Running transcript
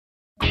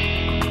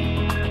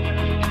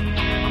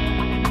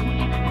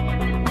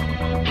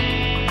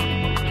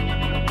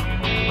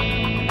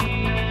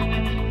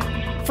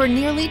For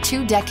nearly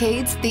 2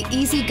 decades, the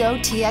E-Z-Go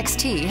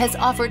TXT has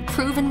offered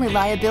proven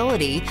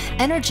reliability,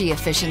 energy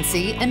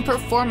efficiency, and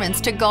performance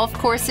to golf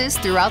courses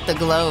throughout the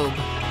globe.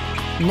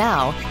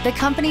 Now, the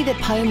company that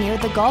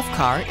pioneered the golf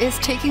car is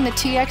taking the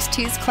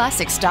TXT's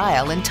classic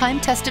style and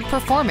time-tested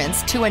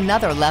performance to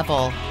another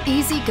level.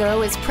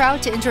 E-Z-Go is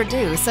proud to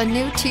introduce a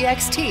new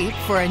TXT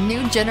for a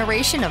new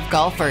generation of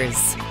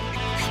golfers.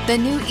 The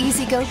new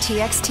E-Z-Go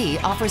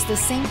TXT offers the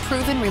same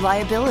proven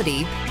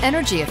reliability,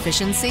 energy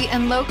efficiency,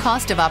 and low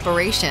cost of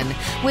operation,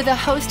 with a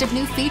host of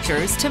new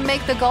features to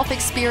make the golf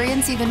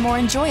experience even more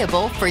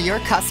enjoyable for your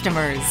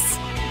customers.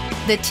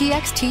 The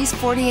TXT's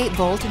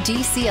 48-volt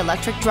DC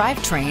electric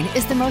drivetrain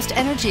is the most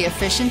energy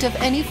efficient of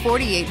any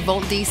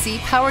 48-volt DC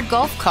powered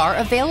golf car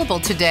available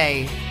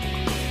today.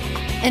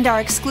 And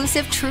our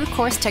exclusive True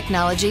Course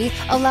technology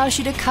allows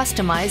you to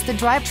customize the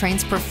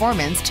drivetrain's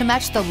performance to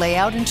match the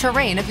layout and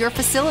terrain of your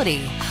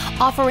facility,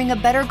 offering a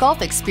better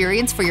golf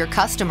experience for your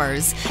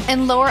customers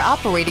and lower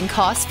operating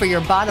costs for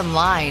your bottom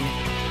line.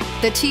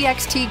 The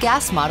TXT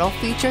gas model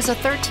features a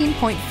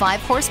 13.5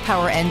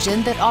 horsepower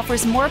engine that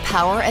offers more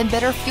power and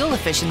better fuel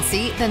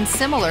efficiency than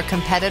similar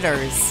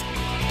competitors.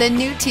 The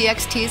new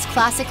TXT's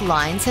classic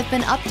lines have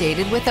been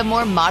updated with a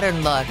more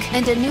modern look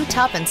and a new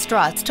top and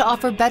struts to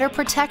offer better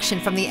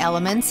protection from the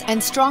elements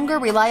and stronger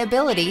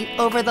reliability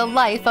over the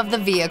life of the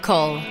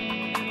vehicle.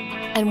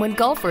 And when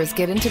golfers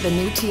get into the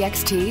new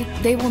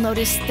TXT, they will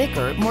notice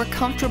thicker, more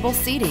comfortable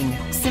seating,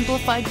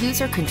 simplified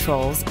user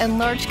controls, and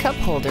large cup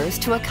holders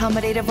to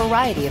accommodate a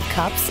variety of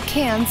cups,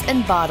 cans,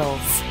 and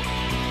bottles.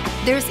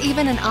 There's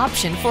even an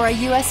option for a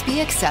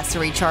USB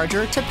accessory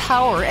charger to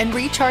power and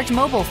recharge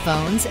mobile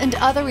phones and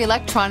other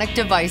electronic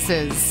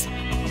devices.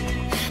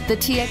 The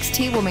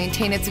TXT will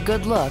maintain its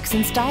good looks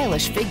and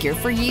stylish figure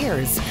for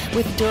years,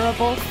 with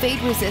durable,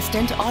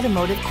 fade-resistant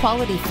automotive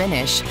quality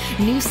finish,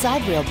 new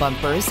side rail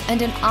bumpers,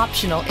 and an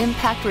optional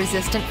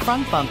impact-resistant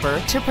front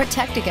bumper to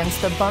protect against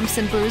the bumps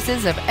and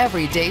bruises of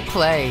everyday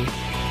play.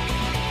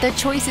 The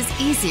choice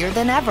is easier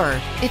than ever.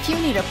 If you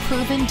need a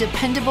proven,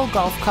 dependable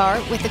golf car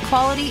with the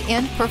quality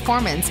and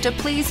performance to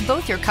please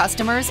both your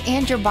customers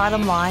and your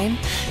bottom line,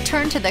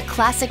 turn to the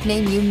classic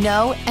name you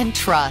know and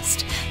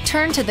trust.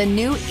 Turn to the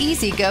new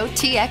E-Z-Go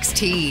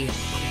TXT.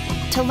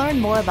 To learn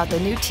more about the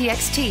new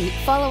TXT,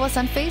 follow us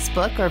on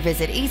Facebook or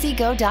visit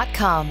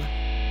EZGO.com.